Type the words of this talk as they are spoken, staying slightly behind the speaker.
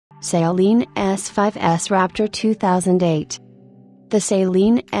Saleen S5S Raptor 2008. The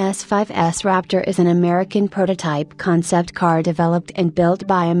Saleen S5S Raptor is an American prototype concept car developed and built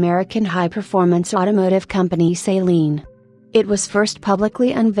by American high-performance automotive company Saleen. It was first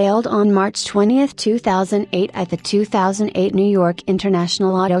publicly unveiled on March 20, 2008 at the 2008 New York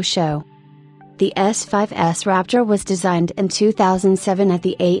International Auto Show. The S5S Raptor was designed in 2007 at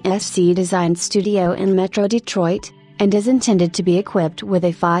the ASC Design Studio in Metro Detroit, and is intended to be equipped with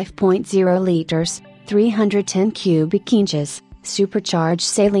a 5.0 liters, 310 cubic inches, supercharged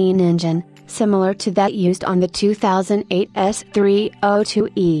Saleen engine, similar to that used on the 2008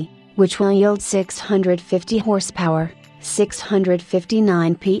 S302e, which will yield 650 horsepower,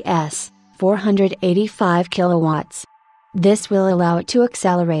 659 PS, 485 kilowatts. This will allow it to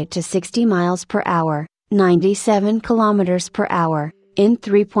accelerate to 60 miles per hour, 97 kilometers per hour, in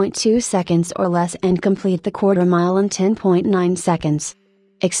 3.2 seconds or less and complete the quarter mile in 10.9 seconds.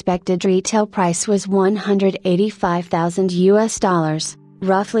 Expected retail price was $185,000,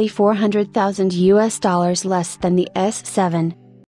 roughly $400,000 less than the S7,